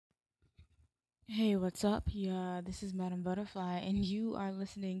Hey, what's up? Yeah, this is Madam Butterfly, and you are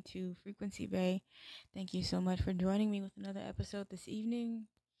listening to Frequency Bay. Thank you so much for joining me with another episode this evening.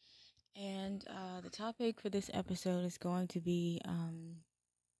 And the topic for this episode is going to be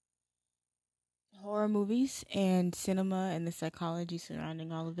horror movies and cinema and the psychology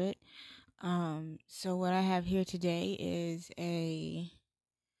surrounding all of it. So what I have here today is a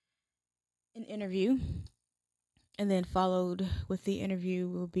an interview, and then followed with the interview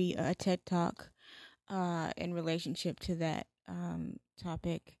will be a TED Talk in relationship to that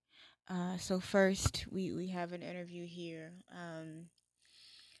topic. So first, we have an interview here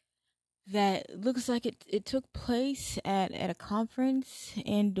that looks like it took place at a conference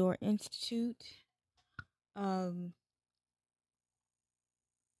and/or institute, um,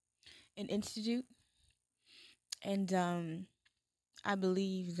 an institute, and I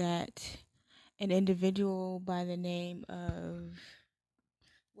believe that an individual by the name of,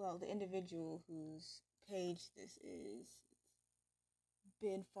 well, the individual whose page this is,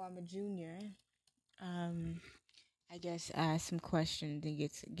 Ben Farmer Jr. I guess ask some questions and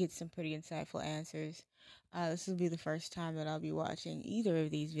get some pretty insightful answers. This will be the first time that I'll be watching either of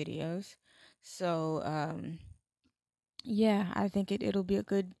these videos, so yeah, I think it'll be a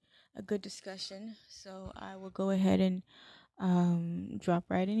good discussion. So I will go ahead and drop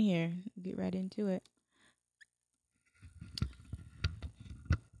right in here, get right into it.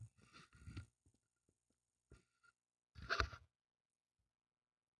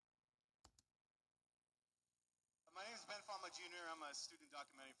 My name is Ben Fama Jr. I'm a student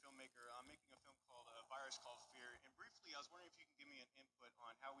documentary filmmaker. I'm making a film called A Virus Called Fear. And briefly, I was wondering if you can give me an input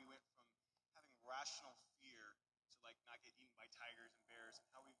on how we went from having rational fear to like not get eaten by tigers and bears, and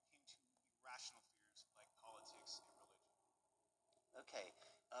how we came to irrational fears like politics and religion. Okay,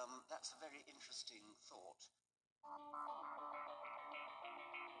 that's a very interesting thought.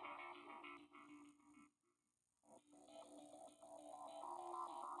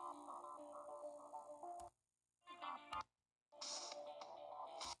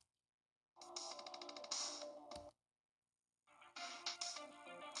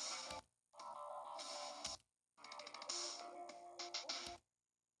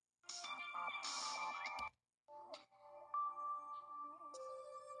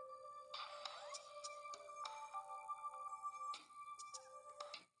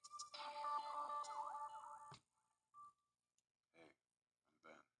 Hey, I'm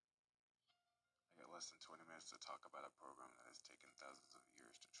Ben. I got less than 20 minutes to talk about a program that has taken thousands of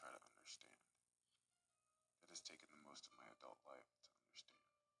years to try to understand, that has taken the most of my adult life to understand,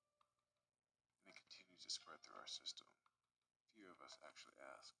 and it continues to spread through our system. Few of us actually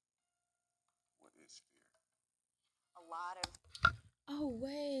ask, what is fear? A lot of Oh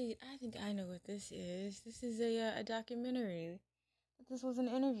wait, I think I know what this is. This is a documentary. This was an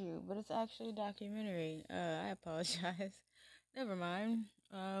interview, but it's actually a documentary. I apologize. Never mind.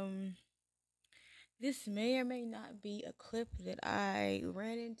 This may or may not be a clip that I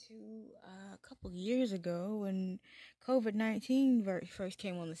ran into a couple years ago when COVID-19 first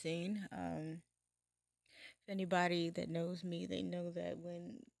came on the scene. If anybody that knows me, they know that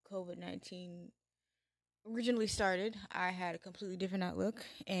when COVID-19 originally started, I had a completely different outlook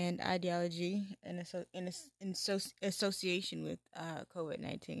and ideology in association with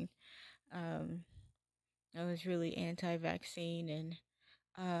COVID-19. Um, I was really anti-vaccine and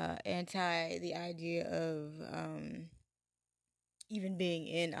anti the idea of even being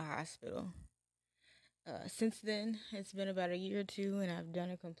in a hospital. Since then, it's been about a year or two, and I've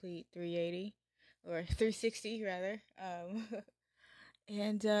done a complete 380 or 360 rather.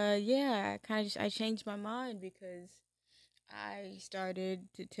 And yeah, I kind of just I changed my mind because I started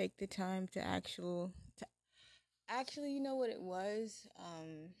to take the time to actually, you know what it was.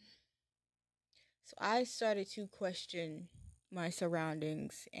 So I started to question my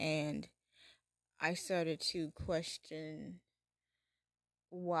surroundings, and I started to question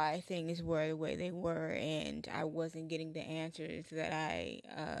why things were the way they were, and I wasn't getting the answers that I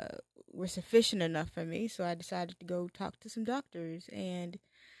were sufficient enough for me. So I decided to go talk to some doctors, and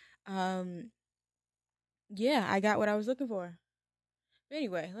um, yeah, I got what I was looking for. But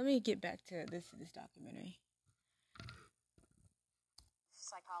anyway, let me get back to this documentary.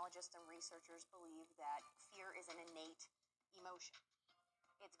 psychologists and researchers believe that fear is an innate emotion.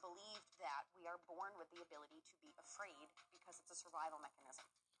 It's believed that we are born with the ability to be afraid because it's a survival mechanism.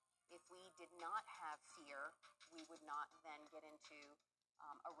 If we did not have fear, we would not then get into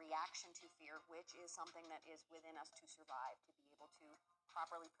a reaction to fear, which is something that is within us to survive, to be able to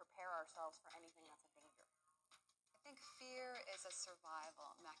properly prepare ourselves for anything that's a danger. I think fear is a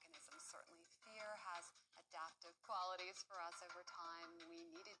survival mechanism, certainly. Fear has adaptive qualities for us over time. We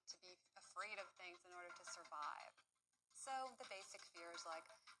needed to be afraid of So the basic fears like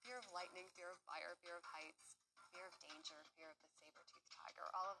fear of lightning, fear of fire, fear of heights, fear of danger, fear of the saber-toothed tiger,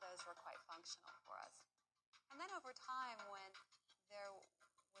 all of those were quite functional for us. And then over time, when there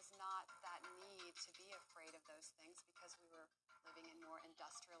was not that need to be afraid of those things because we were living in more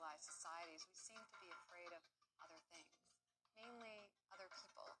industrialized societies, we seemed to be afraid of other things, mainly other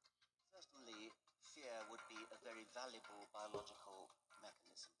people. Certainly, fear would be a very valuable biological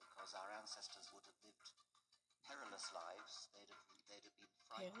mechanism because our ancestors would have lived perilous lives. They'd have been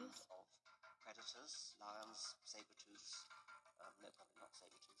frightened of predators, lions, saber-tooths, no, probably not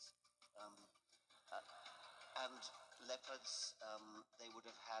saber-tooths, and leopards. They would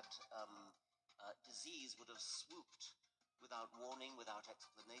have had disease would have swooped without warning, without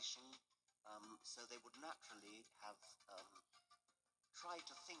explanation. So they would naturally have tried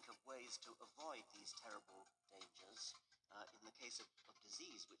to think of ways to avoid these terrible dangers. In the case of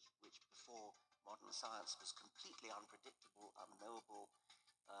disease, which before modern science was completely unpredictable, unknowable,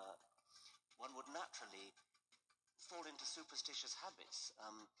 one would naturally fall into superstitious habits.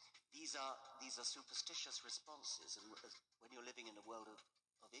 These are superstitious responses, and when you're living in a world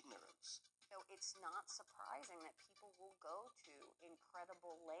of ignorance. So it's not surprising that people will go to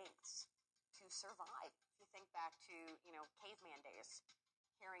incredible lengths to survive. If you think back to, caveman days,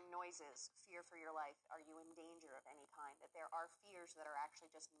 hearing noises, fear for your life, are you in danger of any kind? That there are fears that are actually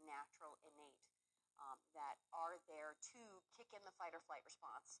just natural, innate, that are there to kick in the fight or flight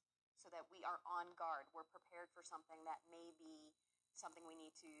response so that we are on guard. We're prepared for something that may be something we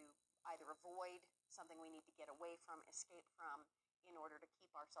need to either avoid, something we need to get away from, escape from, in order to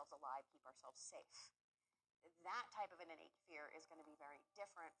keep ourselves alive, keep ourselves safe. That type of an innate fear is going to be very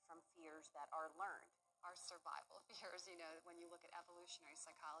different from fears that are learned. Our survival fears, when you look at evolutionary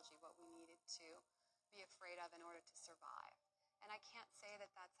psychology, what we needed to be afraid of in order to survive. And I can't say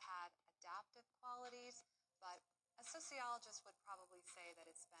that that's had adaptive qualities, but a sociologist would probably say that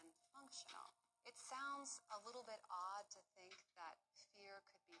it's been functional. It sounds a little bit odd to think that fear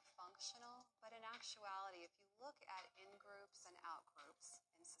could be functional, but in actuality, if you look at in-groups and out-groups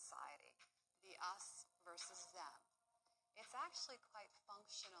in society, the us versus them, it's actually quite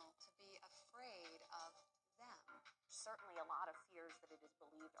functional to be afraid of them. Certainly a lot of fears that it is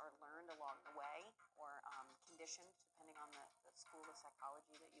believed are learned along the way or conditioned, depending on the school of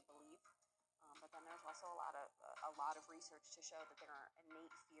psychology that you believe. But then there's also a lot of research to show that there are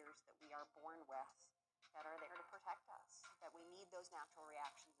innate fears that we are born with that are there to protect us, that we need those natural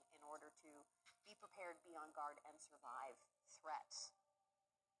reactions in order to be prepared, be on guard, and survive threats.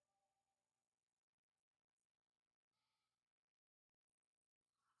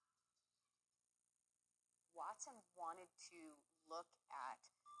 Watson wanted to look at,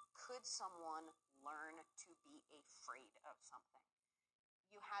 could someone learn to be afraid of something?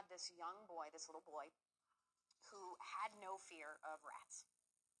 You had this young boy, this little boy, who had no fear of rats.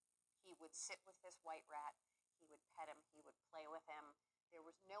 He would sit with this white rat, he would pet him, he would play with him. There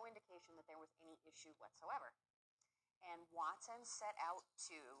was no indication that there was any issue whatsoever. And Watson set out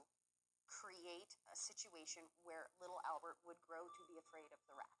to create a situation where little Albert would grow to be afraid of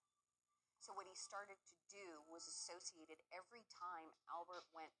the rat. So what he started to do was associated every time Albert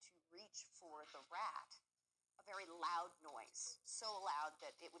went to reach for the rat, a very loud noise, so loud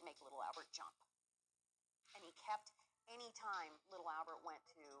that it would make little Albert jump. And he kept, any time little Albert went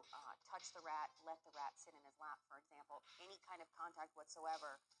to touch the rat, let the rat sit in his lap, for example, any kind of contact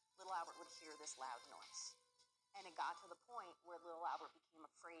whatsoever, little Albert would hear this loud noise. And it got to the point where little Albert became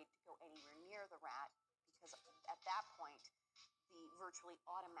afraid to go anywhere near the rat because at that point, the virtually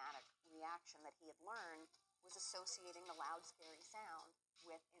automatic reaction that he had learned was associating the loud, scary sound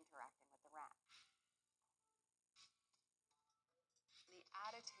with interacting with the rat. The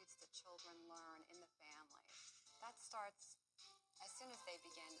attitudes that children learn in the family, that starts as soon as they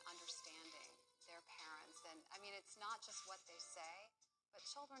begin understanding their parents. And I mean, it's not just what they say, but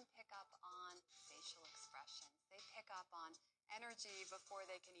children pick up on facial expressions. They pick up on energy before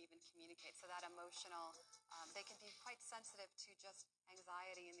they can even communicate. So that emotional, they can be quite sensitive to just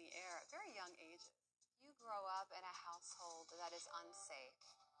anxiety in the air at very young ages. You grow up in a household that is unsafe,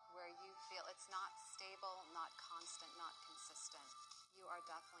 where you feel it's not stable, not constant, not consistent. You are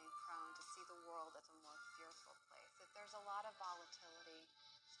definitely prone to see the world as a more fearful place. If there's a lot of volatility,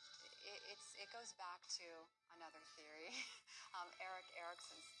 it goes back to another theory, Erik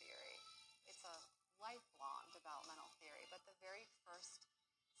Erikson's theory. It's a lifelong developmental theory, but the very first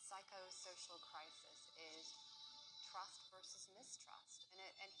psychosocial crisis is trust versus mistrust.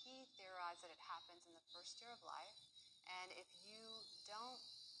 And he theorized that it happens in the first year of life. And if you don't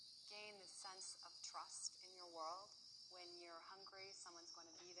gain the sense of trust in your world, when you're hungry, someone's going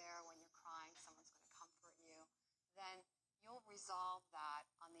to be there. When you're crying, someone's going to comfort you. Then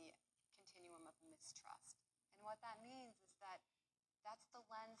mistrust. And what that means is that that's the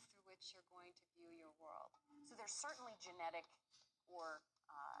lens through which you're going to view your world. So there's certainly genetic or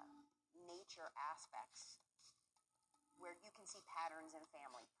nature aspects where you can see patterns in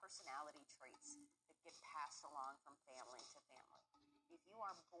family, personality traits that get passed along from family to family. If you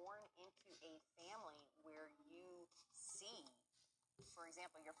are born into a family where you see, for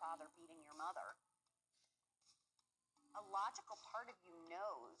example, your father beating your mother, a logical part of you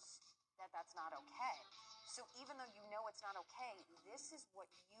knows that that's not okay. So even though you know it's not okay, this is what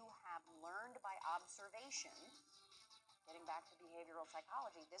you have learned by observation. Getting back to behavioral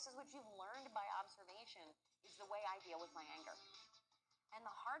psychology, this is what you've learned by observation is the way I deal with my anger. And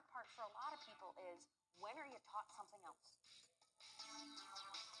the hard part for a lot of people is, when are you taught something else?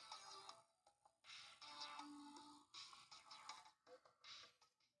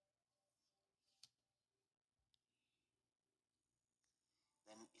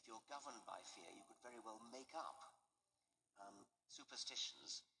 Then if you're governed by fear, you could very well make up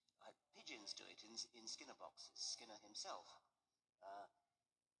superstitions. Pigeons do it in Skinner boxes. Skinner himself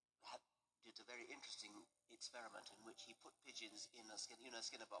did a very interesting experiment in which he put pigeons in a Skinner,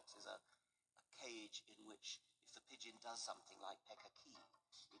 Skinner box is a cage in which if the pigeon does something like peck a key,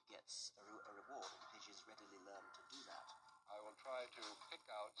 it gets a reward, and pigeons readily learn to do that. I will try to pick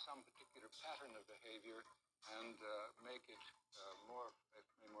out some particular pattern of behavior and make it a more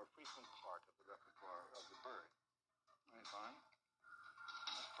frequent part of the repertoire of the bird. Very fine.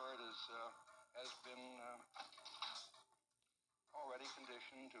 This bird has been already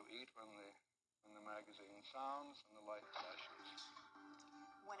conditioned to eat when the magazine sounds and the light flashes.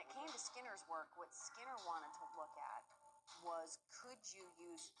 When it came to Skinner's work, what Skinner wanted to look at was, could you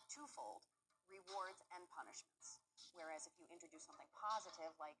use twofold, rewards and punishments? Whereas if you introduce something positive,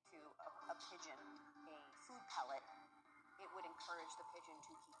 like to a pigeon, a food pellet, it would encourage the pigeon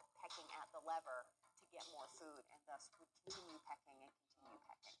to keep pecking at the lever to get more food, and thus would continue pecking and continue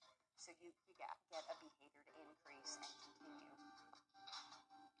pecking. So you get a behavior to increase and continue.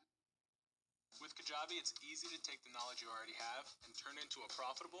 With Kajabi, it's easy to take the knowledge you already have and turn it into a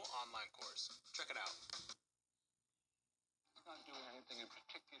profitable online course. Check it out. It's not doing anything in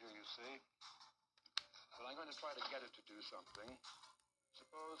particular, you see, but I'm going to try to get it to do something.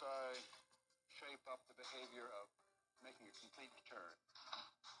 Suppose I shape up the behavior of making a complete turn.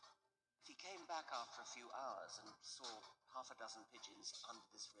 If he came back after a few hours and saw half a dozen pigeons under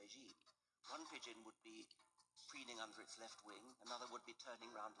this regime, one pigeon would be preening under its left wing, another would be turning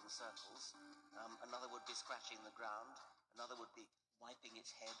round in circles, another would be scratching the ground, another would be wiping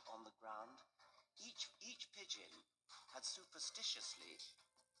its head on the ground. Each pigeon had superstitiously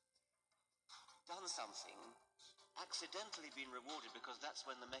done something, accidentally been rewarded because that's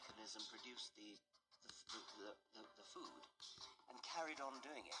when the mechanism produced the food, and carried on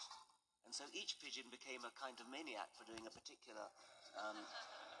doing it. And so each pigeon became a kind of maniac for doing a particular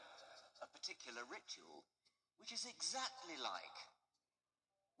ritual, which is exactly like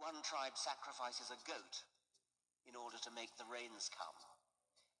one tribe sacrifices a goat in order to make the rains come.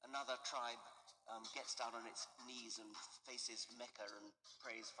 Another tribe gets down on its knees and faces Mecca and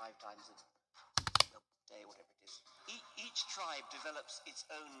prays 5 times a day, whatever it is. Each tribe develops its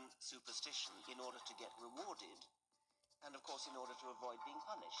own superstition in order to get rewarded, and of course in order to avoid being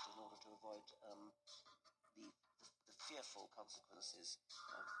punished, in order to avoid the fearful consequences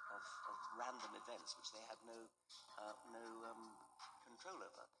of random events which they had no control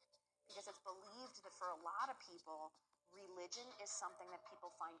over. Because it's believed that for a lot of people, religion is something that people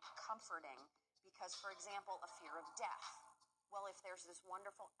find comforting because, for example, a fear of death. Well, if there's this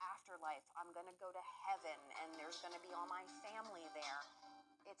wonderful afterlife, I'm going to go to heaven and there's going to be all my family there,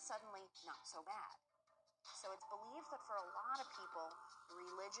 it's suddenly not so bad. So it's believed that for a lot of people,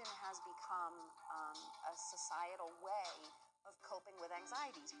 religion has become a societal way of coping with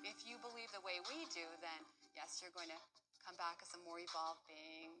anxieties. If you believe the way we do, then yes, you're going to come back as a more evolved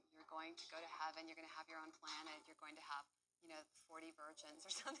being. You're going to go to heaven. You're going to have your own planet. You're going to have, 40 virgins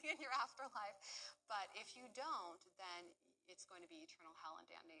or something in your afterlife. But if you don't, then it's going to be eternal hell and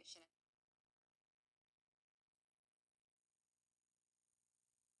damnation.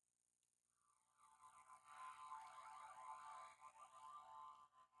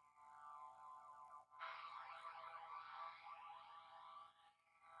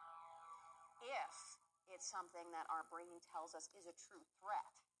 If it's something that our brain tells us is a true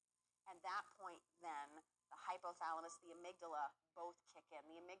threat, at that point then the hypothalamus, the amygdala both kick in.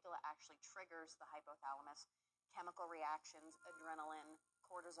 The amygdala actually triggers the hypothalamus. Chemical reactions, adrenaline,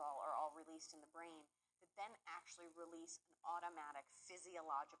 cortisol are all released in the brain that then actually release an automatic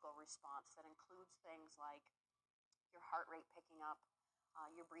physiological response that includes things like your heart rate picking up,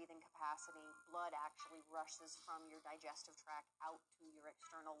 your breathing capacity. Blood actually rushes from your digestive tract out to your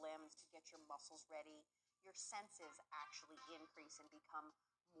external limbs to get your muscles ready. Your senses actually increase and become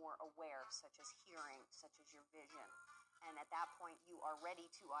more aware, such as hearing, such as your vision. And at that point, you are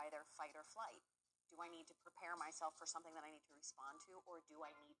ready to either fight or flight. Do I need to prepare myself for something that I need to respond to, or do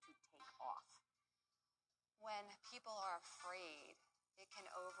I need to take off? When people are afraid, it can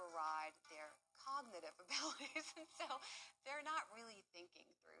override their cognitive abilities. And so they're not really thinking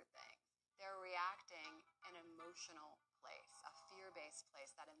through things. They're reacting in an emotional place, a fear-based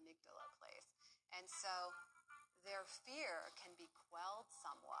place, that amygdala place. And so their fear can be quelled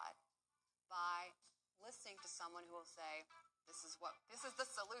somewhat by listening to someone who will say, this is the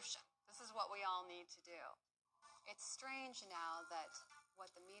solution. This is what we all need to do. It's strange now that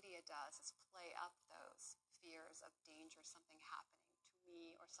what the media does is play up those fears of danger, something happening to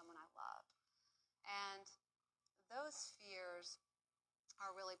me or someone I love. And those fears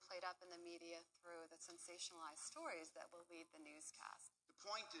are really played up in the media through the sensationalized stories that will lead the newscast. The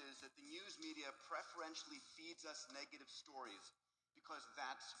point is that the news media preferentially feeds us negative stories because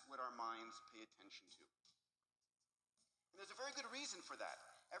that's what our minds pay attention to. And there's a very good reason for that.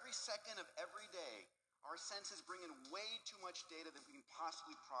 Every second of every day, our senses bring in way too much data that we can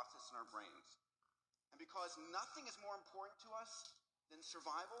possibly process in our brains. And because nothing is more important to us than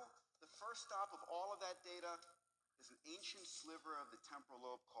survival, the first stop of all of that data is an ancient sliver of the temporal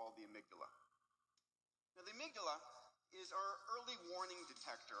lobe called the amygdala. Now, the amygdala is our early warning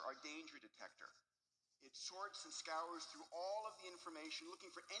detector, our danger detector. It sorts and scours through all of the information,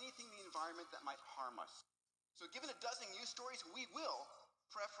 looking for anything in the environment that might harm us. So given a dozen news stories, we will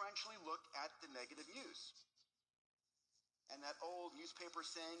preferentially look at the negative news. And that old newspaper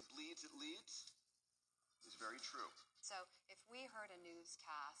saying, bleeds, it leads, is very true. So if we heard a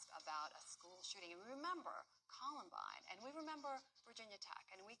newscast about a school shooting, and we remember Columbine, and we remember Virginia Tech,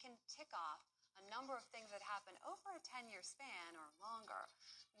 and we can tick off a number of things that happen over a 10-year span or longer,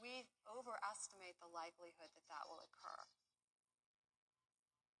 we overestimate the likelihood that that will occur.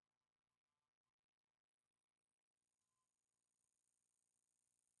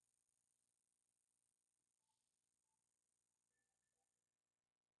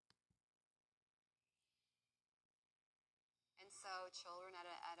 And so children at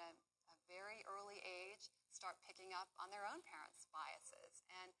a very early age start picking up on their own parents' biases.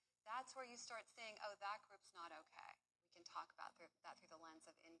 And that's where you start seeing, oh, that group's not okay. We can talk about that through the lens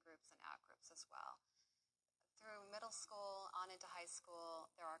of in-groups and out-groups as well. Through middle school on into high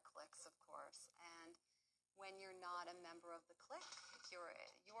school, there are cliques, of course. And when you're not a member of the clique, your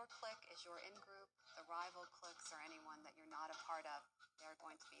clique is your in-group. The rival cliques or anyone that you're not a part of, they're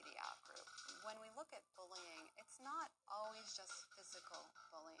going to be the out-group. When we look at bullying, it's not always just physical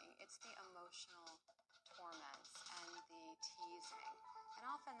bullying. It's the emotional torments and the teasing. And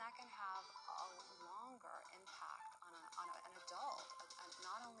often that can have a longer impact on an adult,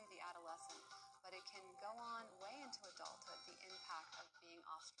 not only the adolescent, but it can go on way into adulthood, the impact of being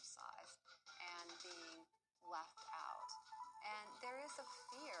ostracized and being left out. And there is a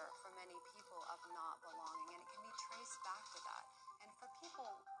fear for many people of not belonging, and it can be traced back to that. And for people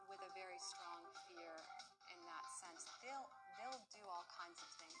with a very strong fear in that sense, they'll do all kinds of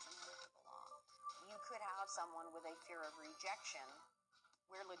things in order to belong. You could have someone with a fear of rejection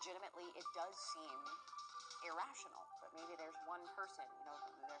where legitimately it does seem irrational, but maybe there's one person,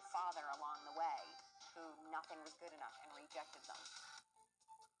 their father along the way, who nothing was good enough and rejected them.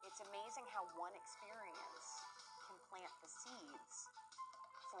 It's amazing how one experience can plant the seeds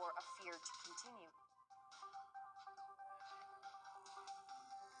for a fear to continue.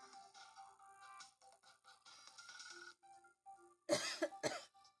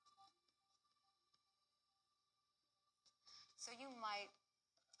 So you might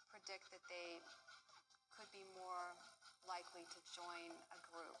predict that they could be more likely to join a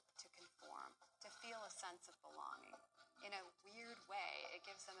group, to conform, to feel a sense of belonging. In a weird way, it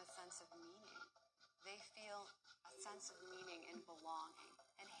gives them a sense of meaning. They feel a sense of meaning in belonging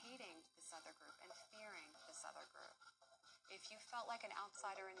and hating this other group and fearing this other group. If you felt like an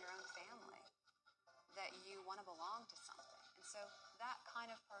outsider in your own family, that you want to belong to something. And so that kind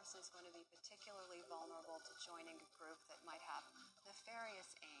of person is going to be particularly vulnerable to joining a group that might have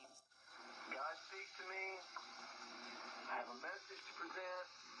nefarious aims. God speaks to me. I have a message to present.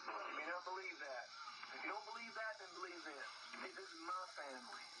 You may not believe that. If you don't believe that, then believe this. Hey, this is my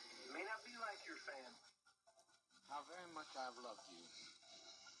family. It may not be like your family. How very much I've loved you.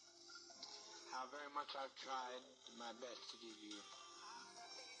 How very much I've tried my best to give you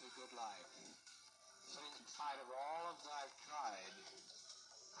a good life. But in spite of all of that I've tried,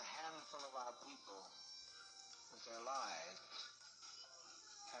 a handful of our people, with their lives,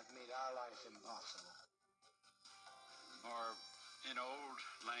 made our life impossible. Or, in old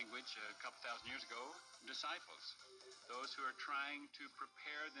language, a couple thousand years ago, disciples. Those who are trying to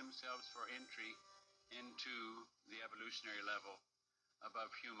prepare themselves for entry into the evolutionary level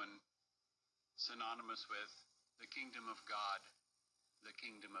above human, synonymous with the kingdom of God, the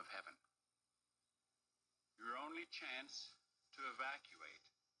kingdom of heaven. Your only chance to evacuate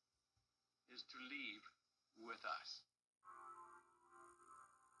is to leave with us.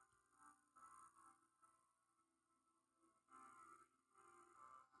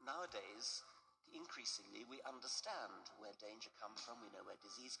 Nowadays, increasingly, we understand where danger comes from. We know where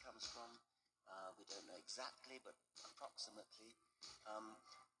disease comes from. We don't know exactly, but approximately.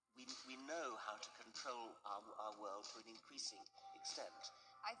 We know how to control our world to an increasing extent.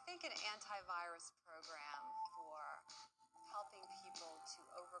 I think an antivirus program for helping people to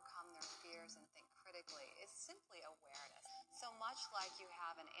overcome their fears and think critically is simply awareness. So much like you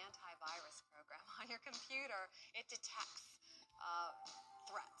have an antivirus program on your computer, it detects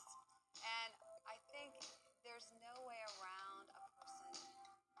threats. And I think there's no way around a person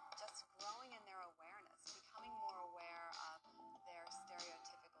just growing in their awareness, becoming more aware of their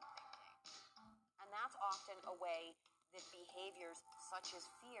stereotypical thinking. And that's often a way that behaviors such as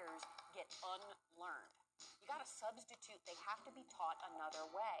fears get unlearned. You got to substitute. They have to be taught another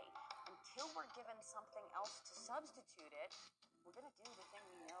way. Until we're given something else to substitute it, we're going to do the thing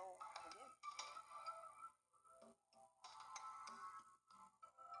we know how to do.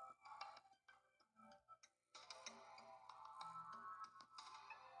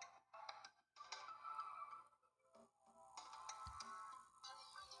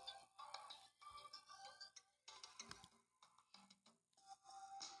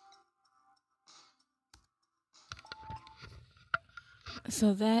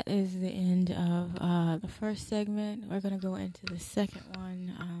 So that is the end of the first segment. We're going to go into the second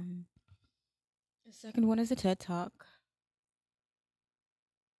one. The second one is a TED Talk.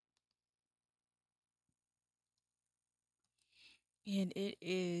 And it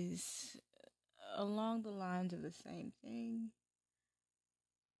is along the lines of the same thing.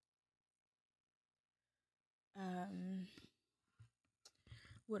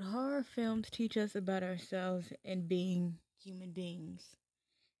 What horror films teach us about ourselves and being human beings.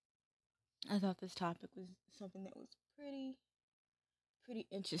 I thought this topic was something that was pretty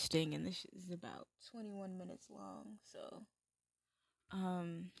interesting, and this is about 21 minutes long, so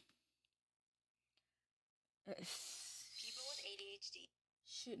People with ADHD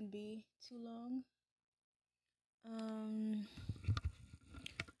shouldn't be too long.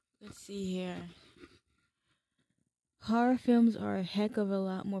 Let's see here. Horror films are a heck of a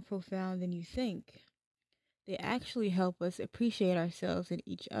lot more profound than you think. They actually help us appreciate ourselves and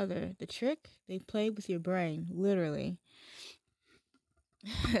each other. The trick? They play with your brain, literally.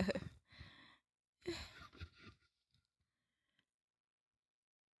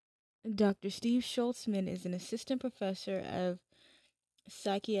 Dr. Steve Schultzman is an assistant professor of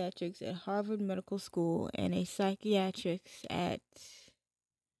psychiatrics at Harvard Medical School and a psychiatrics at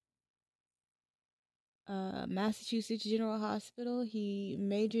Massachusetts General Hospital. He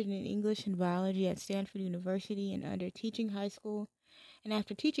majored in English and biology at Stanford University, and after teaching high school,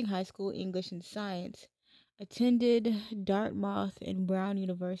 English and science, attended Dartmouth and Brown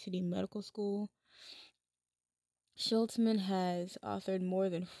University Medical School. Schultzman has authored more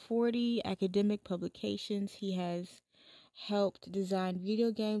than 40 academic publications. He has helped design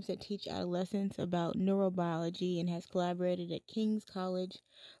video games that teach adolescents about neurobiology and has collaborated at King's College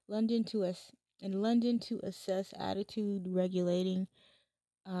London to assess attitude regulating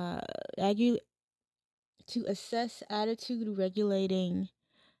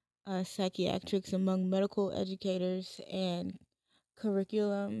psychiatrics among medical educators and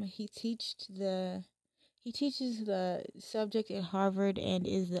curriculum. He teaches the subject at Harvard and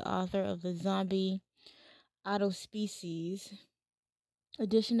is the author of The Zombie Autospecies.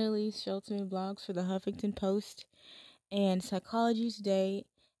 Additionally, Schultzman blogs for the Huffington Post and Psychology Today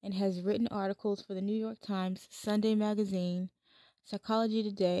and has written articles for the New York Times, Sunday Magazine, Psychology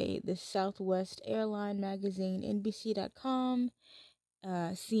Today, the Southwest Airline Magazine, NBC.com,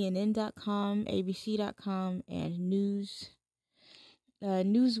 CNN.com, ABC.com, and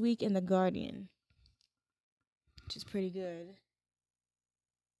Newsweek and The Guardian, which is pretty good.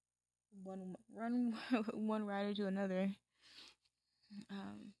 One writer to another.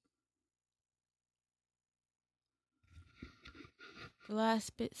 The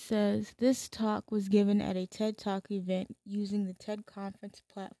last bit says, this talk was given at a TED Talk event using the TED Conference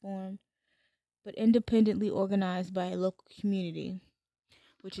platform, but independently organized by a local community,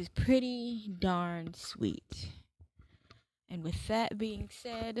 which is pretty darn sweet. And with that being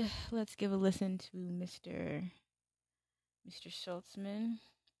said, let's give a listen to Mr. Schultzman.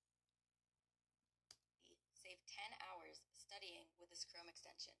 Save 10 hours studying with this Chrome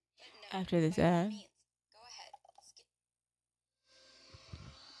extension. But no, After this by all ad. means, go ahead.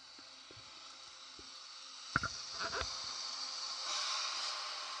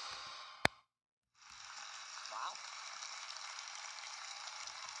 Wow.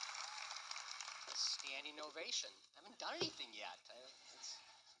 A standing ovation. I haven't done anything yet.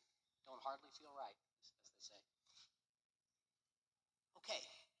 Don't hardly feel right, as they say. Okay.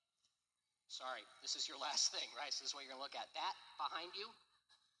 Sorry, this is your last thing, right? So this is what you're going to look at. That behind you,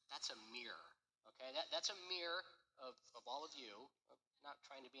 that's a mirror. Okay, that's a mirror of all of you. I'm not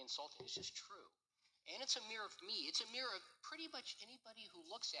trying to be insulting, it's just true. And it's a mirror of me. It's a mirror of pretty much anybody who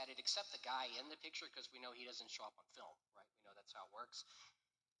looks at it except the guy in the picture, because we know he doesn't show up on film, right? We know that's how it works.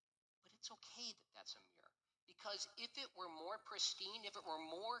 But it's okay that that's a mirror. Because if it were more pristine, if it were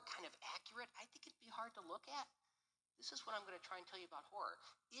more kind of accurate, I think it'd be hard to look at. This is what I'm going to try and tell you about horror.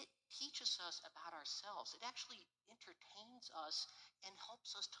 It teaches us about ourselves. It actually entertains us and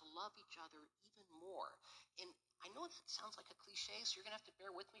helps us to love each other even more. And I know that sounds like a cliche, so you're going to have to bear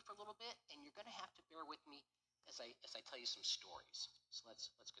with me for a little bit, and you're going to have to bear with me as I tell you some stories. So let's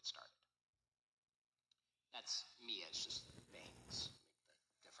get started. That's me. It's just bangs make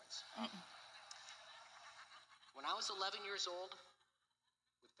the difference. When I was 11 years old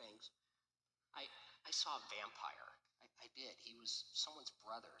with bangs, I saw a vampire. I did. He was someone's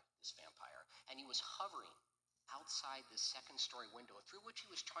brother, this vampire, and he was hovering outside the second-story window through which he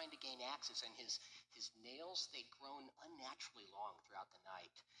was trying to gain access, and his nails, they'd grown unnaturally long throughout the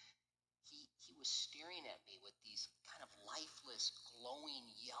night. He was staring at me with these kind of lifeless, glowing,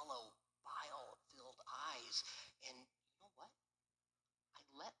 yellow, bile-filled eyes, and you know what? I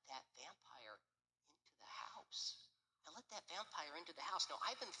let that vampire into the house. I let that vampire into the house. Now,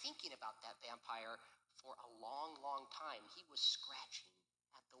 I've been thinking about that vampire for a long, long time. He was scratching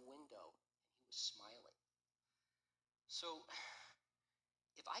at the window, and he was smiling. So,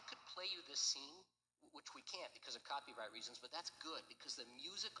 if I could play you this scene, which we can't because of copyright reasons, but that's good because the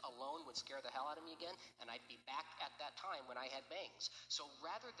music alone would scare the hell out of me again, and I'd be back at that time when I had bangs. So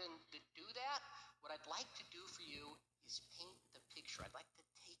rather than do that, what I'd like to do for you is paint the picture. I'd like to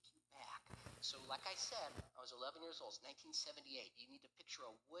take you back. So like I said, I was 11 years old, it's 1978. You need to picture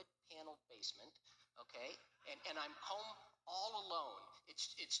a wood-paneled basement, okay? And I'm home all alone.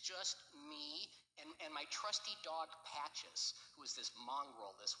 It's just me and my trusty dog Patches, who is this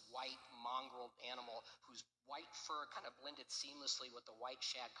mongrel, this white mongrel animal whose white fur kind of blended seamlessly with the white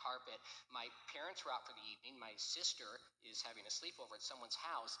shag carpet. My parents were out for the evening. My sister is having a sleepover at someone's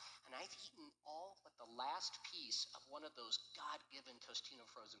house, and I've eaten all but the last piece of one of those God-given Tostino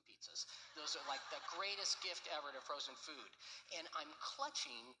frozen pizzas. Those are like the greatest gift ever to frozen food. And I'm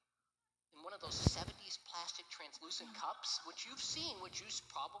clutching in one of those 70s plastic translucent cups, which you've seen, which you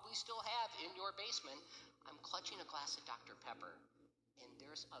probably still have in your basement. I'm clutching a glass of Dr. Pepper, and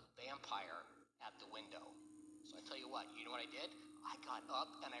there's a vampire at the window. So I tell you what, you know what I did? I got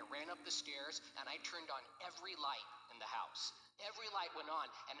up and I ran up the stairs and I turned on every light in the house. Every light went on,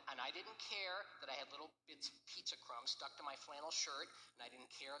 and I didn't care that I had little bits of pizza crumbs stuck to my flannel shirt, and I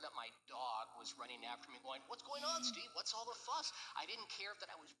didn't care that my dog was running after me going, "What's going on, Steve? What's all the fuss?" I didn't care that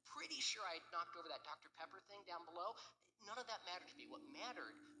I was pretty sure I had knocked over that Dr. Pepper thing down below. None of that mattered to me. What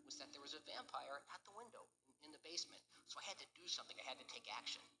mattered was that there was a vampire at the window in the basement. So I had to do something. I had to take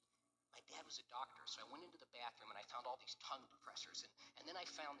action. My dad was a doctor, so I went into the bathroom and I found all these tongue depressors, and then I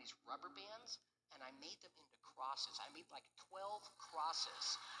found these rubber bands, and I made them into crosses. I made like 12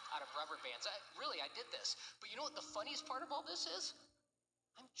 crosses out of rubber bands. I did this. But you know what the funniest part of all this is?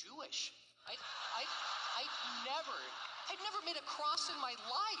 I'm Jewish. I'd never made a cross in my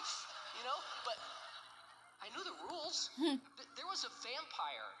life, you know? But I knew the rules. There was a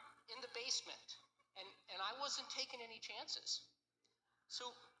vampire in the basement, and I wasn't taking any chances.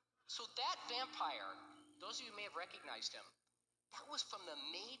 So that vampire, those of you may have recognized him, that was from the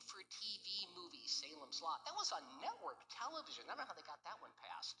made-for-TV movie Salem's Lot. That was on network television. I don't know how they got that one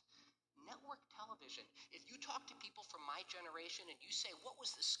passed. Network television. If you talk to people from my generation and you say, what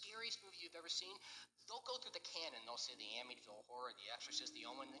was the scariest movie you've ever seen? They'll go through the canon. They'll say the Amityville Horror, The Exorcist, The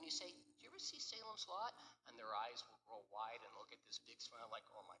Omen. And then you say, did you ever see Salem's Lot? And their eyes will grow wide and look at this big smile like,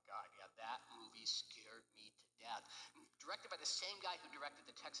 oh my God, yeah, that movie scared me to death. Directed by the same guy who directed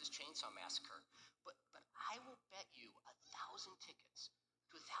the Texas Chainsaw Massacre. But I will bet you 1,000 tickets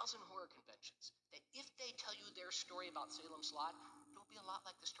to 1,000 horror conventions that if they tell you their story about Salem's Lot, it'll be a lot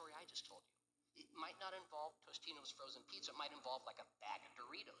like the story I just told you. It might not involve Tostino's frozen pizza. It might involve like a bag of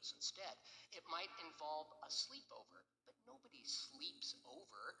Doritos instead. It might involve a sleepover, but nobody sleeps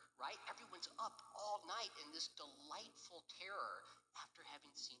over, right? Everyone's up all night in this delightful terror after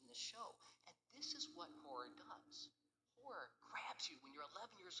having seen the show. And this is what horror does. Horror grabs you when you're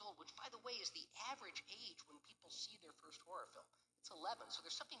 11 years old, which, by the way, is the average age when people see their first horror film. It's 11, so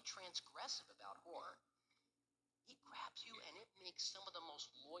there's something transgressive about horror. It grabs you, and it makes some of the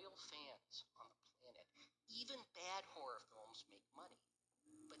most loyal fans on the planet. Even bad horror films make money.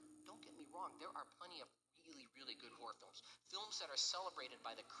 But don't get me wrong, there are plenty of really, really good horror films. Films that are celebrated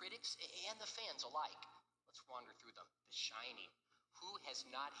by the critics and the fans alike. Let's wander through them. The Shining. Who has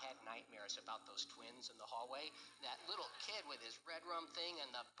not had nightmares about those twins in the hallway? That little kid with his red rum thing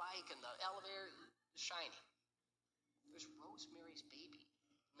and the bike and the elevator. The Shining. There's Rosemary's Baby.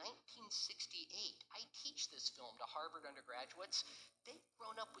 1968. I teach this film to Harvard undergraduates. They've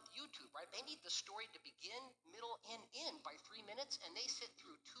grown up with YouTube, right? They need the story to begin, middle, and end by 3 minutes, and they sit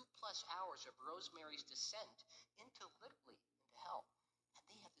through 2+ hours of Rosemary's descent literally into hell. And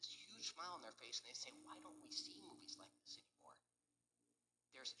they have this huge smile on their face, and they say, why don't we see movies like this anymore?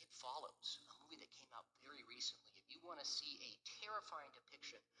 There's It Follows, a movie that came out very recently. If you want to see a terrifying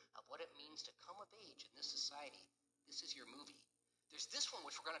depiction of what it means to come of age in this society, this is your movie. There's this one,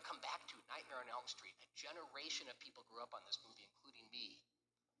 which we're going to come back to, Nightmare on Elm Street. A generation of people grew up on this movie, including me.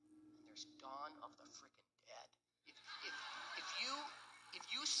 And there's Dawn of the Frickin' Dead. If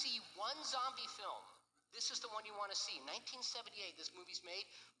you see one zombie film, this is the one you want to see. 1978, this movie's made.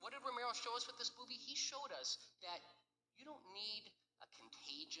 What did Romero show us with this movie? He showed us that you don't need a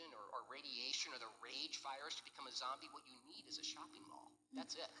contagion or radiation or the rage virus to become a zombie. What you need is a shopping mall.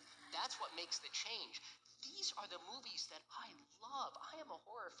 That's it. That's what makes the change. These are the movies that I love. I am a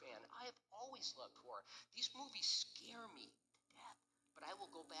horror fan. I have always loved horror. These movies scare me to death, but I will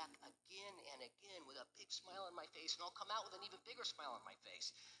go back again and again with a big smile on my face, and I'll come out with an even bigger smile on my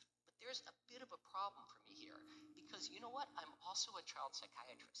face. But there's a bit of a problem for me here, because you know what? I'm also a child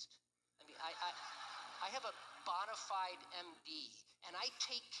psychiatrist. I mean, I have a bona fide MD, and I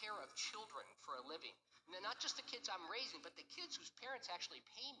take care of children for a living. And not just the kids I'm raising, but the kids whose parents actually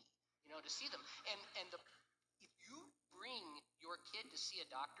pay me, to see them. If you bring your kid to see a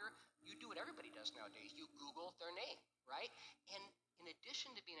doctor, you do what everybody does nowadays. You Google their name, right? And in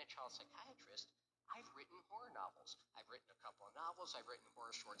addition to being a child psychiatrist, I've written horror novels. I've written a couple of novels. I've written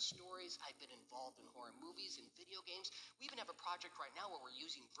horror short stories. I've been involved in horror movies and video games. We even have a project right now where we're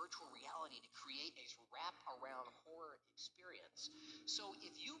using virtual reality to create a wrap-around horror experience. So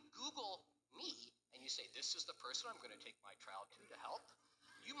if you Google me and you say, this is the person I'm going to take my child to help,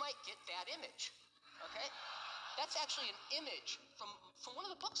 you might get that image, okay? That's actually an image from one of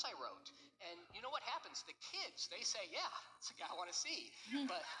the books I wrote. And you know what happens? The kids, they say, yeah, it's a guy I want to see.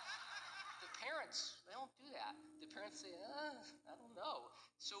 But the parents, they don't do that. The parents say, I don't know.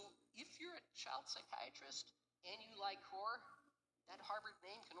 So if you're a child psychiatrist and you like horror, that Harvard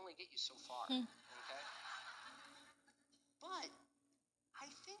name can only get you so far, okay? But I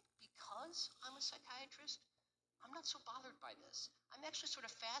think because I'm a psychiatrist, I'm not so bothered by this. I'm actually sort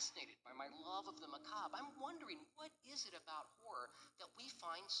of fascinated by my love of the macabre. I'm wondering, what is it about horror that we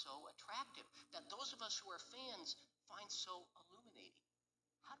find so attractive, that those of us who are fans find so illuminating?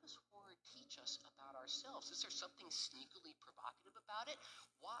 How does horror teach us about ourselves? Is there something sneakily provocative about it?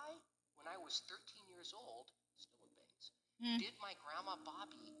 Why, when I was 13 years old, still with bangs, did my grandma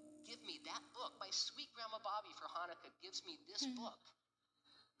Bobby give me that book? My sweet grandma Bobby for Hanukkah gives me this book.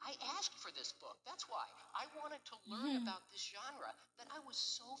 I asked for this book. That's why. I wanted to learn about this genre that I was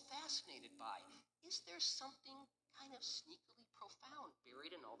so fascinated by. Is there something kind of sneakily profound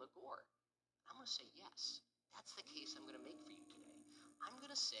buried in all the gore? I'm going to say yes. That's the case I'm going to make for you today. I'm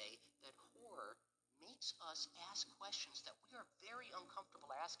going to say that horror makes us ask questions that we are very uncomfortable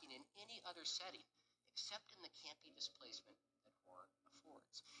asking in any other setting, except in the campy displacement that horror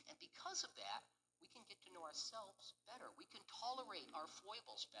affords. And because of that, we can get to know ourselves better. We can tolerate our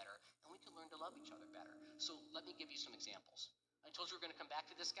foibles better, and we can learn to love each other better. So let me give you some examples. I told you we're going to come back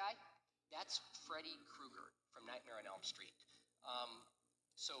to this guy. That's Freddy Krueger from Nightmare on Elm Street.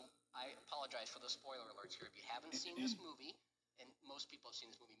 So I apologize for the spoiler alerts here. If you haven't seen this movie, and most people have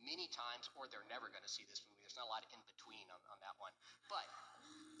seen this movie many times, or they're never going to see this movie. There's not a lot in between on that one. But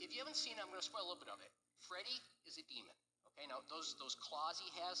if you haven't seen it, I'm going to spoil a little bit of it. Freddy is a demon. Okay, now those claws he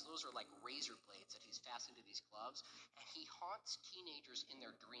has, those are like razor blades that he's fastened to these gloves, and he haunts teenagers in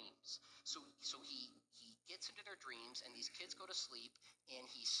their dreams. So he gets into their dreams, and these kids go to sleep, and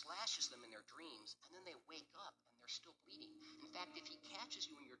he slashes them in their dreams, and then they wake up, and they're still bleeding. In fact, if he catches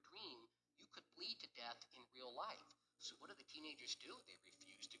you in your dream, you could bleed to death in real life. So what do the teenagers do? They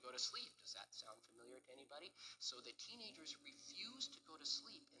refuse to go to sleep. Does that sound familiar to anybody? So the teenagers refuse to go to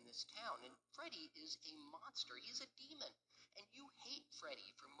sleep in this town. And Freddy is a monster. He's a demon. And you hate Freddy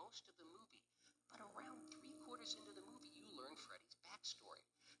for most of the movie. But around 3/4 into the movie, you learn Freddy's backstory.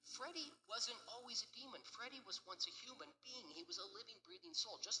 Freddy wasn't always a demon. Freddy was once a human being. He was a living, breathing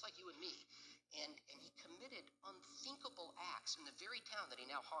soul, just like you and me. And he committed unthinkable acts in the very town that he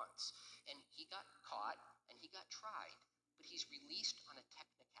now haunts. And he got caught and he got tried, but he's released on a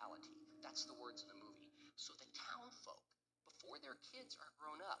technicality. That's the words in the movie. So the town folk, before their kids are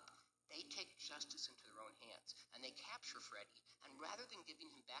grown up, they take justice into their own hands and they capture Freddy. And rather than giving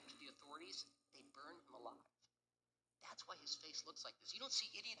him back to the authorities, they burn him alive. That's why his face looks like this. You don't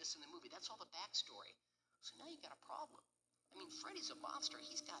see any of this in the movie. That's all the backstory. So now you got a problem. I mean, Freddy's a monster.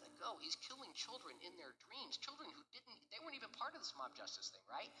 He's got to go. He's killing children in their dreams, children who they weren't even part of this mob justice thing,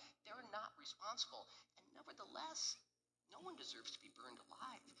 right? They're not responsible. And nevertheless, no one deserves to be burned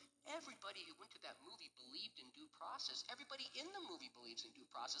alive. Everybody who went to that movie believed in due process. Everybody in the movie believes in due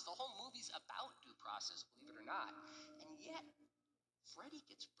process. The whole movie's about due process, believe it or not. And yet, Freddy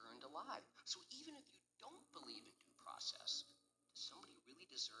gets burned alive. So even if you don't believe in due process, does somebody really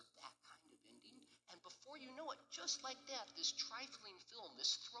deserve that kind of ending? And before you know it, just like that, this trifling film,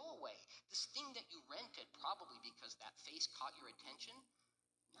 this throwaway, this thing that you rented probably because that face caught your attention,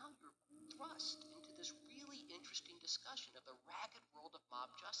 now you're thrust into this really interesting discussion of the ragged world of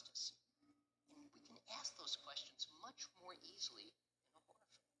mob justice. And we can ask those questions much more easily in a horror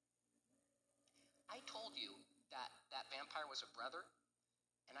film. I told you that that vampire was a brother,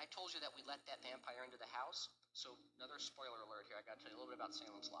 and I told you that we let that vampire into the house. So another spoiler alert here, I got to tell you a little bit about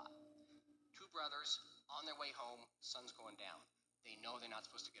Salem's Lot. Two brothers on their way home, sun's going down. They know they're not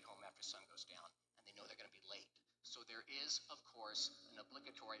supposed to get home after sun goes down, and they know they're going to be late. So there is, of course, an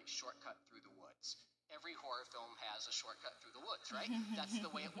obligatory shortcut through the woods. Every horror film has a shortcut through the woods, right? That's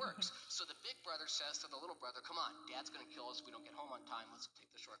the way it works. So the big brother says to the little brother, come on, Dad's going to kill us if we don't get home on time. Let's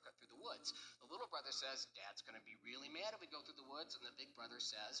take the shortcut through the woods. The little brother says, Dad's going to be really mad if we go through the woods. And the big brother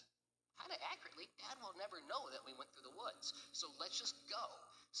says, kind of accurately, Dad will never know that we went through the woods. So let's just go.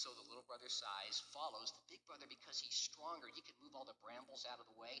 So the little brother sighs, follows the big brother because he's stronger. He can move all the brambles out of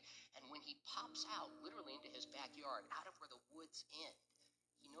the way. And when he pops out, literally into his backyard, out of where the woods end,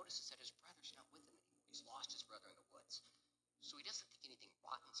 he notices that his brother's not with him anymore. He's lost his brother in the woods. So he doesn't think anything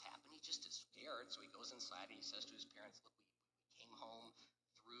rotten's happened. He just is scared. So he goes inside and he says to his parents, look, we came home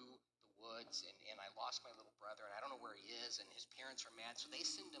through the woods and I lost my little brother and I don't know where he is. And his parents are mad. So they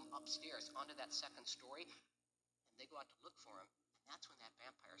send him upstairs onto that second story and they go out to look for him. And that's when that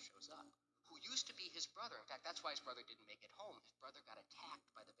vampire shows up, who used to be his brother. In fact, that's why his brother didn't make it home. His brother got attacked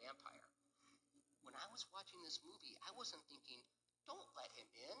by the vampire. When I was watching this movie, I wasn't thinking, don't let him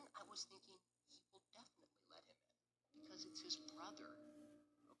in. I was thinking, he will definitely let him in because it's his brother,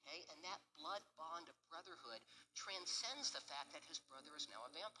 okay? And that blood bond of brotherhood transcends the fact that his brother is now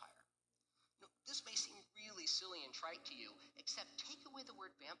a vampire. Now, this may seem really silly and trite to you, except take away the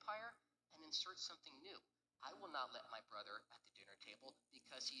word vampire and insert something new. I will not let my brother at the dinner table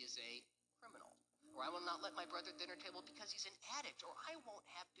because he is a criminal. Or I will not let my brother at the dinner table because he's an addict. Or I won't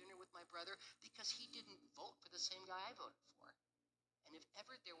have dinner with my brother because he didn't vote for the same guy I voted for. And if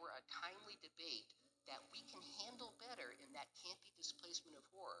ever there were a timely debate that we can handle better in that campy displacement of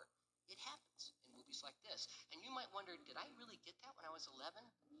horror, it happens in movies like this. And you might wonder, did I really get that when I was 11?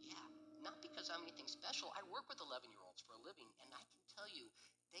 Yeah, not because I'm anything special. I work with 11-year-olds for a living, and I can tell you,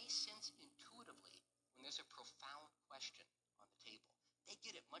 they sense intuitively when there's a profound question on the table. They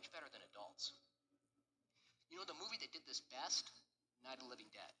get it much better than adults. You know the movie that did this best? Night of the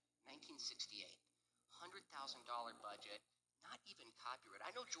Living Dead, 1968. $100,000 budget, not even copyright.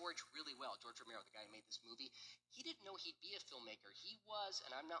 I know George really well, George Romero, the guy who made this movie. He didn't know he'd be a filmmaker. He was,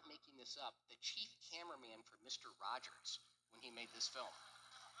 and I'm not making this up, the chief cameraman for Mr. Rogers when he made this film.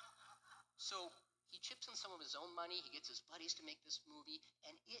 So he chips in some of his own money, he gets his buddies to make this movie,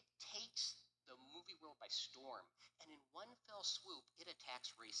 and it takes the movie world by storm. And in one fell swoop, it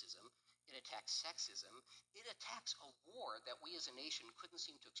attacks racism, it attacks sexism, it attacks a war that we as a nation couldn't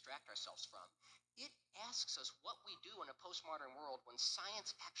seem to extract ourselves from. It asks us what we do in a postmodern world when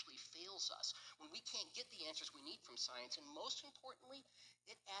science actually fails us, when we can't get the answers we need from science, and most importantly,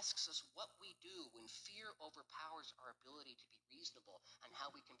 it asks us what we do when fear overpowers our ability to be reasonable and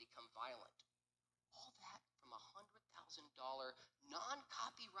how we can become violent. All that from $100,000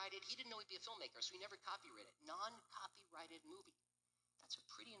 non-copyrighted, he didn't know he'd be a filmmaker, so he never copyrighted, non-copyrighted movie. That's a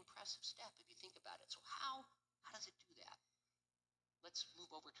pretty impressive step if you think about it. So how does it do that? let's move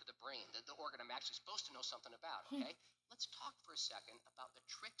over to the brain, the organ I'm actually supposed to know something about, okay? Let's talk for a second about the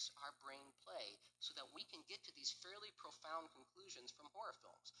tricks our brain play so that we can get to these fairly profound conclusions from horror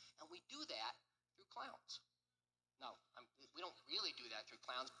films. And we do that through clowns. No, we don't really do that through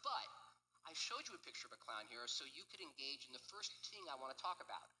clowns, but I showed you a picture of a clown here so you could engage in the first thing I want to talk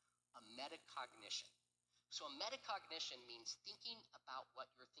about, a metacognition. So a metacognition means thinking about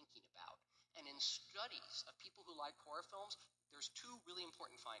what you're thinking about. And in studies of people who like horror films, there's two really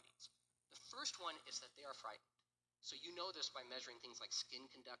important findings. The first one is that they are frightened. So you know this by measuring things like skin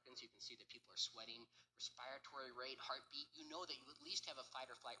conductance. You can see that people are sweating, respiratory rate, heartbeat. You know that you at least have a fight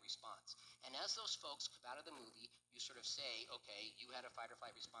or flight response. And as those folks come out of the movie, you sort of say, okay, you had a fight or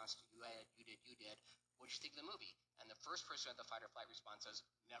flight response. You did. What did you think of the movie? And the first person at the fight or flight response says,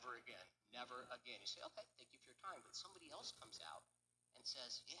 never again, never again. You say, okay, thank you for your time. But somebody else comes out and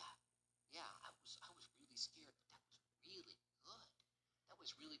says, yeah, I was really scared, but that was really good. That was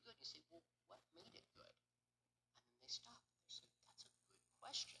really good. You say, well, what made it good? And then they stop. They say, that's a good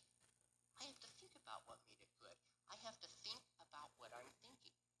question. I have to think about what made it good. I have to think about what I'm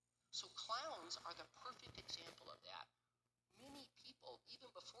thinking. So clowns are the perfect example of that. Many people,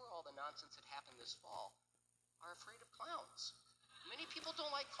 even before all the nonsense that happened this fall, are afraid of clowns. Many people don't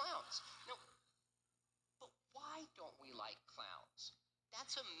like clowns. But why don't we like clowns?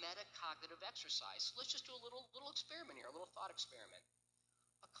 That's a metacognitive exercise. So let's just do a little experiment here, a little thought experiment.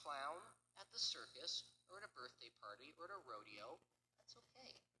 A clown at the circus, or at a birthday party, or at a rodeo, that's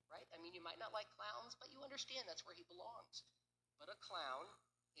okay, right? I mean, you might not like clowns, but you understand that's where he belongs. But a clown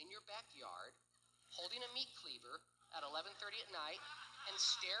in your backyard, holding a meat cleaver at 11:30 at night and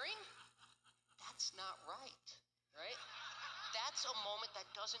staring, that's not right, right? That's a moment that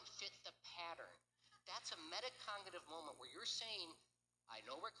doesn't fit the pattern. That's a metacognitive moment where you're saying, I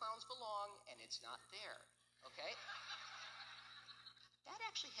know where clowns belong, and it's not there, okay? That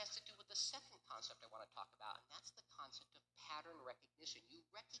actually has to do with the second concept I want to talk about, and that's the concept of pattern recognition. You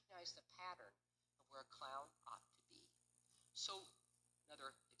recognize the pattern of where a clown ought to be. So,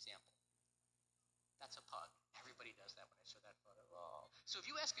 another example. That's a pug. Everybody does that when I show that photo. Oh. So if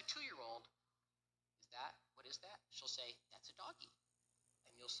you ask a 2-year-old, what is that? She'll say, that's a doggy.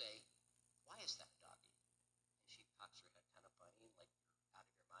 And you'll say, why is that a doggy? And she cocks her head kind of funny, like you're out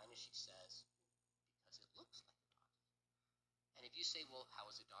of your mind, and she says, because it looks like a doggy. And if you say, well, how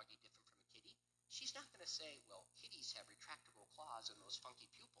is a doggy different from a kitty? She's not going to say, well, kitties have retractable claws and those funky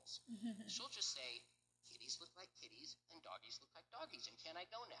pupils. She'll just say, kitties look like kitties and doggies look like doggies, and can I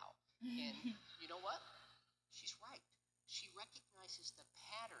go now? And you know what? She's right. She recognizes the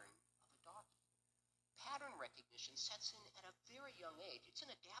pattern of a doggy. Pattern recognition sets in at a very young age. It's an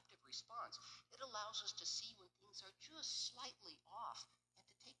adaptive response. It allows us to see when things are just slightly off and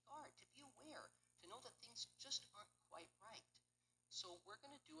to take guard, to be aware, to know that things just aren't quite right. So we're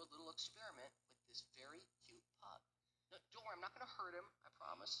going to do a little experiment with this very cute pug. Now, don't worry, I'm not going to hurt him, I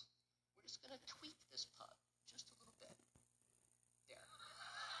promise. We're just going to tweak this pug just a little bit. There.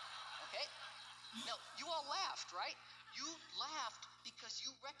 Okay? Now, you all laughed, right? You laughed because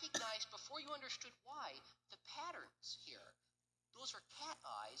you recognized, before you understood why, the patterns here. Those are cat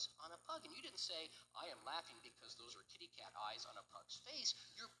eyes on a pug. And you didn't say, I am laughing because those are kitty cat eyes on a pug's face.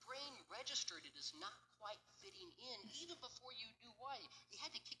 Your brain registered it as not quite fitting in, even before you knew why. You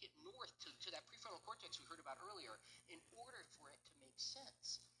had to kick it north to that prefrontal cortex we heard about earlier in order for it to make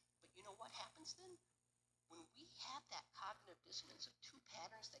sense. But you know what happens then? When we have that cognitive dissonance of two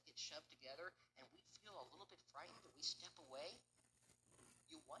patterns that get shoved together and we feel a little bit frightened and we step away,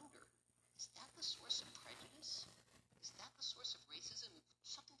 you wonder, is that the source of prejudice? Is that the source of racism?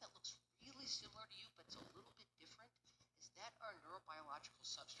 Something that looks really similar to you but it's a little bit different? Is that our neurobiological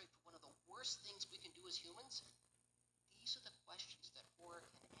substrate for one of the worst things we can do as humans? These are the questions that horror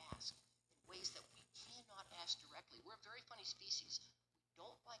can ask in ways that we cannot ask directly. We're a very funny species. We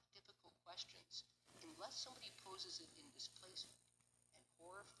don't like difficult questions unless somebody poses it in displacement. And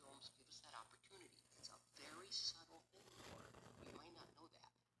horror films give us that opportunity. It's a very subtle thing, horror. You might not know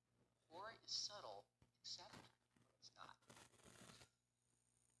that. Horror is subtle, except when it's not.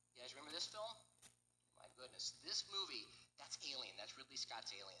 You guys remember this film? My goodness. This movie, that's Alien. That's Ridley Scott's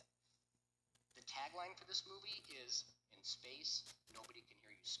Alien. The tagline for this movie is, in space, nobody can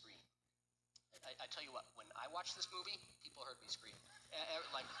hear you scream. I tell you what, when I watched this movie, people heard me scream.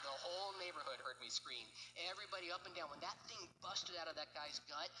 Like, the whole neighborhood heard me scream. Everybody up and down. When that thing busted out of that guy's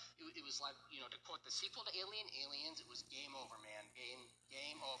gut, it was like, to quote the sequel to Aliens, it was game over, man.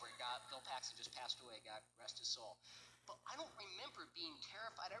 Game over. Bill Paxton just passed away. God rest his soul. But I don't remember being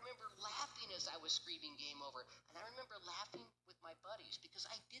terrified. I remember laughing as I was screaming game over. And I remember laughing with my buddies because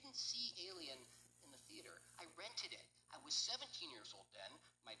I didn't see Alien in the theater. I rented it. I was 17 years old then.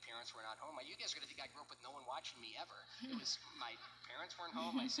 My parents were not home. You guys are going to think I grew up with no one watching me ever. It was my parents weren't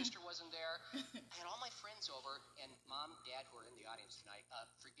home. My sister wasn't there. I had all my friends over, and Mom, Dad, who are in the audience tonight,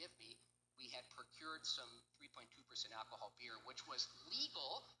 forgive me, we had procured some 3.2% alcohol beer, which was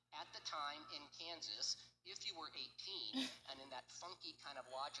legal at the time in Kansas if you were 18. And in that funky kind of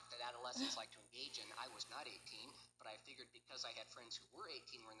logic that adolescents like to engage in, I was not 18, but I figured because I had friends who were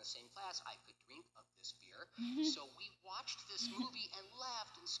 18, were in the same class, I could drink of this beer. So we watched this movie and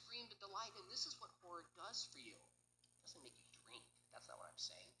laughed and screamed in delight, and this is what horror does for you. It doesn't make you drink. That's not what I'm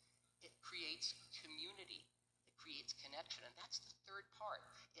saying. It creates community. It creates connection, and that's the third part.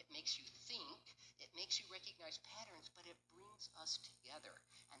 It makes you think, it makes you recognize patterns, but it brings us together,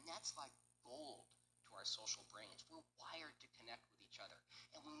 and that's like gold to our social brains. We're wired to connect with each other,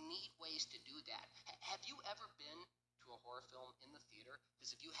 and we need ways to do that. Have you ever been to a horror film in the theater?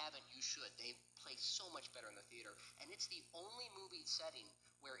 Because if you haven't, you should. They play so much better in the theater, and it's the only movie setting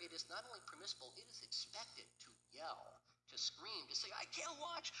where it is not only permissible, it is expected to yell, to scream, to say, I can't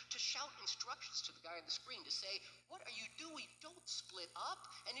watch, to shout instructions to the guy on the screen, to say, what are you doing? Don't split up.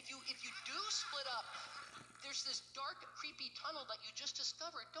 And if you do split up, there's this dark, creepy tunnel that you just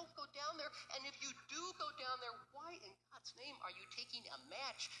discovered. Don't go down there. And if you do go down there, why in God's name are you taking a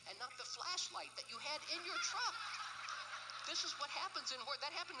match and not the flashlight that you had in your truck? This is what happens in horror. That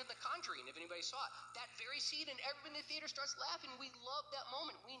happened in The Conjuring, if anybody saw it. That very scene, and everybody in the theater starts laughing. We love that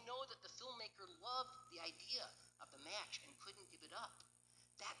moment. We know that the filmmaker loved the idea of the match and couldn't give it up.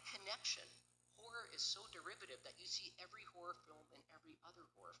 That connection. Horror is so derivative that you see every horror film and every other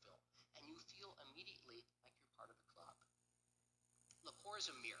horror film, and you feel immediately like you're part of the club. Look, horror is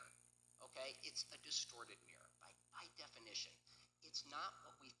a mirror, okay? It's a distorted mirror by definition. It's not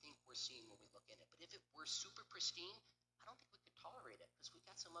what we think we're seeing when we look in it. But if it were super pristine, I don't think we could tolerate it because we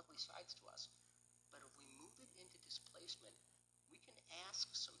got some ugly sides to us. But if we move it into displacement, we can ask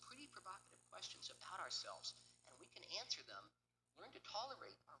some pretty provocative questions about ourselves, and we can answer them, learn to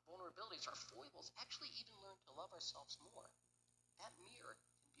tolerate our vulnerabilities, our foibles, actually even learn to love ourselves more. That mirror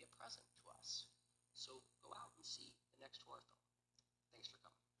can be a present to us. So go out and see the next horror film. Thanks for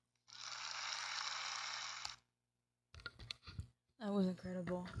coming. That was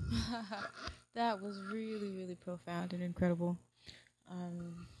incredible. That was really, really profound and incredible.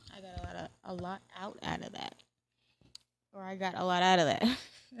 I got a lot out of that. Or I got a lot out of that.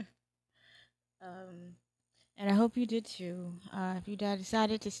 And I hope you did too. If you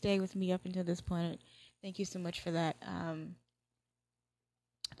decided to stay with me up until this point, thank you so much for that. I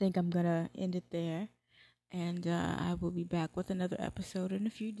think I'm going to end it there. And I will be back with another episode in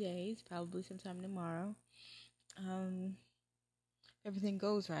a few days, probably sometime tomorrow. Everything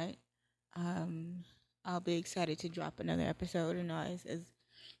goes right. I'll be excited to drop another episode. And as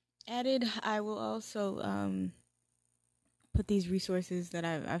added, I will also put these resources that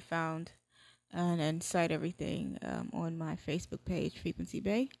I've found and cite everything on my Facebook page, Frequency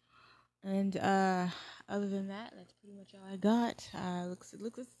Bay. And other than that, that's pretty much all I got. It's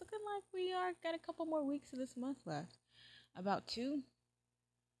looking like we got a couple more weeks of this month left. About 2.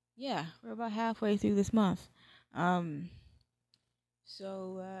 Yeah, we're about halfway through this month.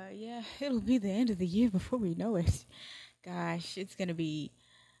 So yeah, it'll be the end of the year before we know it. Gosh, it's gonna be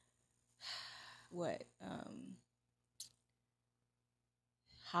what?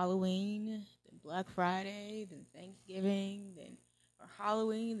 Halloween, then Black Friday, then Thanksgiving, or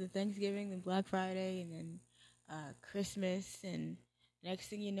Halloween, then Thanksgiving, then Black Friday, and then Christmas, and next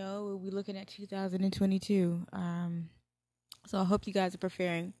thing you know, we'll be looking at 2022. So I hope you guys are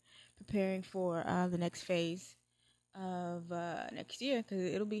preparing for the next phase of next year, because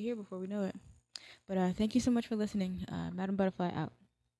it'll be here before we know it. But thank you so much for listening. Madam Butterfly out.